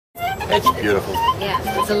It's beautiful.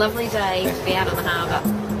 Yeah, it's a lovely day to be out on the harbour.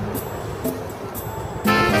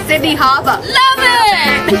 Sydney Harbour. Love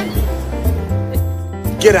it!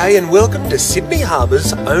 G'day and welcome to Sydney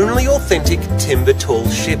Harbour's only authentic timber tall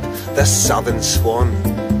ship, the Southern Swan.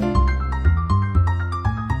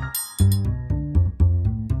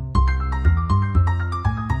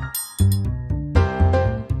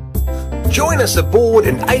 Join us aboard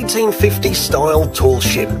an 1850 style tall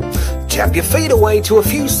ship. Tap your feet away to a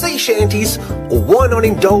few sea shanties, or why not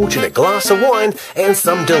indulge in a glass of wine and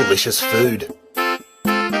some delicious food.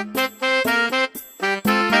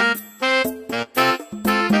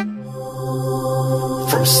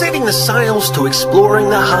 From setting the sails to exploring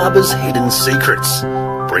the harbour's hidden secrets,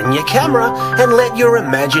 bring your camera and let your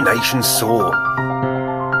imagination soar.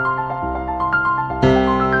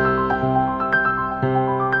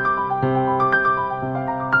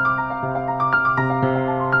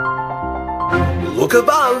 Look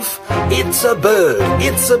above, it's a bird,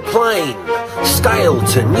 it's a plane, scale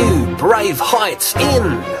to new brave heights in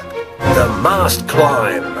the mast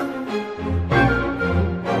climb.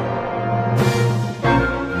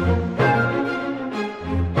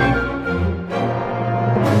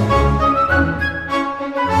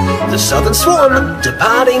 The Southern Swan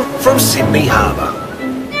departing from Sydney Harbour.